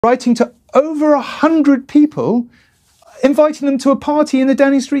writing to over 100 people, inviting them to a party in the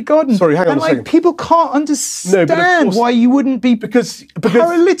Downing Street Garden. Sorry, hang on a second. People can't understand why you wouldn't be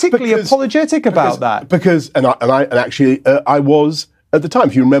paralytically apologetic about that. I was at the time.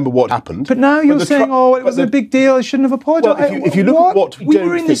 If you remember what happened. But now you're saying, it wasn't a big deal, I shouldn't have apologised. Well, if you look at what we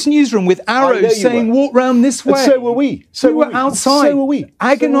were in this newsroom with arrows saying, walk round this way. And so were we. We were outside. So were we.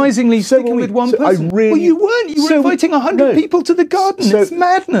 Agonisingly sticking with one person. Well, you weren't. You were inviting 100 people to the garden. It's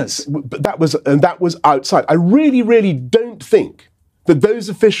madness. But that was outside. I really, really don't think that those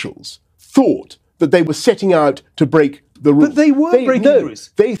officials thought that they were setting out to break the rules. But they were breaking the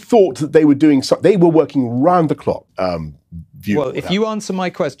rules. They thought that they were doing something. They were working round the clock. Well, if you answer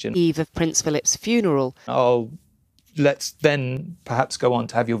my question... Eve of Prince Philip's funeral. Let's then perhaps go on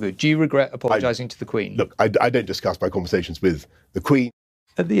to have your view. Do you regret apologising to the Queen? Look, I don't discuss my conversations with the Queen.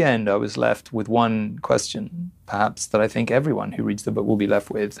 At the end, I was left with one question, perhaps, that I think everyone who reads the book will be left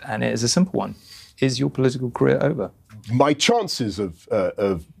with, and it is a simple one. Is your political career over? My chances of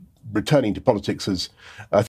returning to politics as